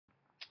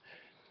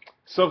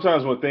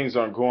sometimes when things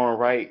aren't going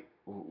right,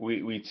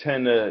 we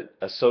tend to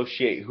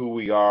associate who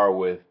we are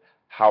with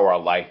how our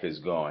life is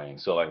going.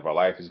 So like if our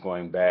life is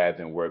going bad,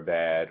 then we're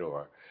bad,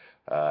 or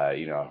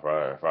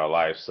if our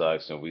life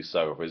sucks and we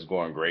suck, or if it's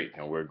going great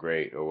and we're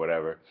great, or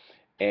whatever.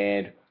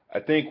 And I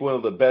think one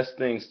of the best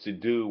things to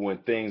do when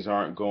things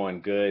aren't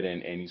going good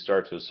and you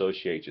start to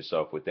associate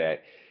yourself with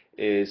that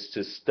is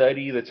to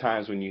study the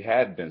times when you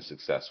have been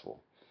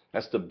successful.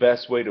 That's the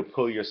best way to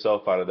pull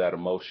yourself out of that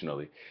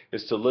emotionally,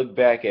 is to look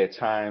back at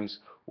times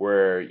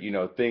where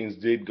things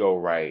did go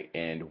right,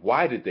 and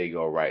why did they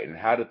go right, and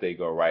how did they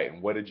go right,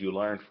 and what did you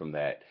learn from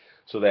that,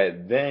 so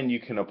that then you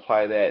can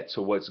apply that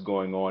to what's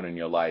going on in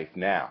your life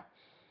now.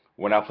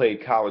 When I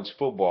played college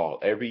football,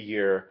 every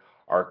year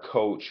our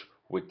coach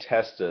would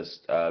test us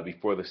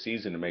before the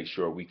season to make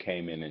sure we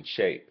came in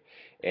shape,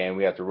 and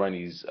we had to run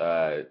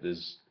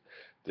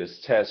this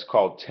test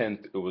called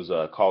 10. It was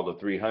called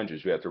the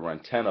 300s. We had to run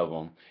 10 of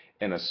them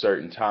in a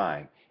certain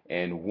time.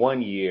 And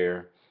one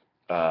year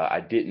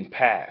I didn't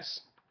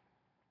pass,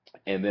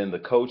 and then the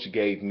coach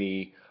gave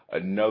me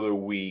another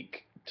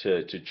week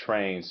to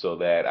train so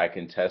that I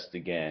can test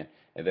again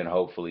and then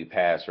hopefully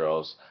pass, or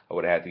else I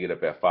would have had to get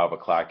up at 5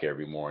 o'clock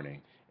every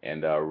morning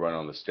and run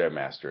on the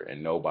stairmaster,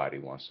 and nobody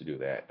wants to do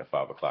that at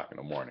 5 o'clock in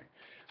the morning.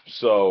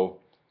 So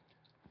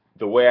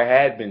the way I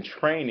had been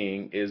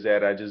training is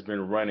that I just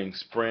been running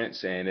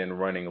sprints and then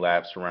running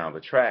laps around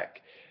the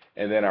track,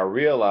 and then I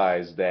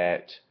realized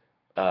that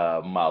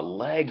my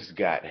legs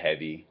got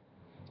heavy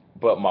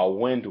but my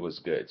wind was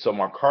good. So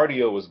my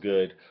cardio was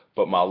good,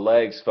 but my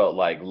legs felt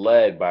like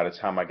lead by the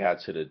time I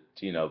got to the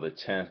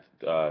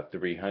 10th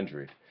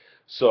 300.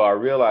 So I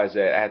realized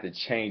that I had to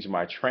change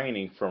my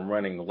training from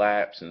running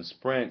laps and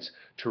sprints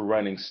to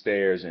running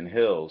stairs and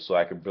hills so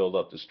I could build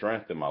up the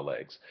strength in my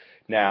legs.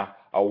 Now,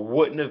 I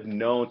wouldn't have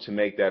known to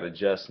make that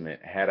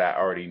adjustment had I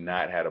already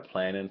not had a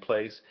plan in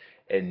place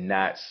and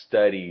not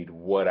studied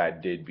what I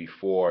did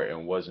before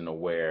and wasn't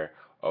aware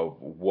of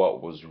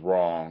what was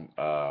wrong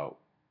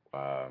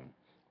um,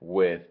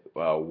 with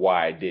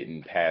why I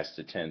didn't pass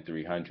the 10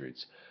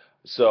 300s.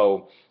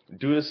 So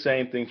do the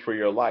same thing for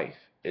your life.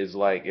 Is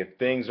like if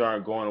things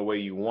aren't going the way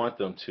you want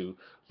them to,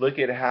 look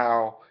at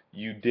how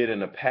you did in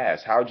the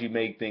past. How did you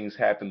make things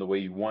happen the way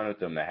you wanted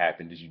them to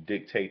happen? Did you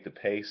dictate the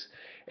pace?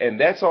 And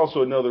that's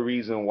also another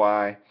reason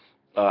why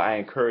I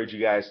encourage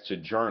you guys to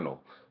journal,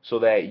 so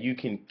that you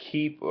can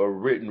keep a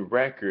written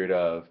record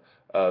of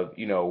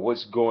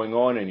what's going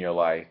on in your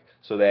life,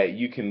 so that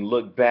you can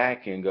look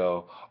back and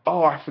go,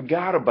 oh, I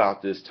forgot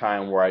about this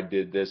time where I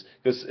did this.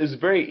 Because it's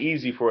very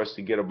easy for us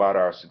to get about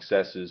our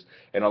successes,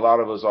 and a lot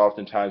of us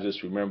oftentimes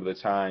just remember the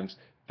times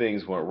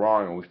things went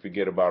wrong and we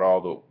forget about all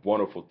the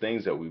wonderful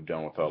things that we've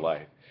done with our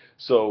life.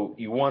 So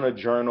you want to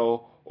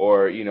journal,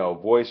 or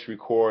voice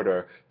record,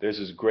 or there's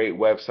this great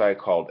website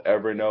called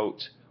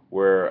Evernote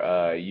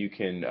where you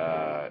can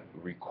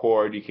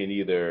record. You can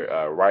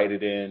either write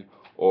it in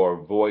or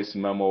voice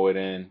memo it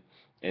in,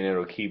 and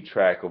it'll keep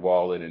track of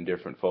all it in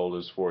different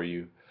folders for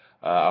you.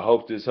 I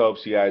hope this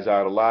helps you guys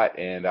out a lot,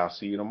 and I'll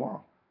see you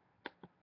tomorrow.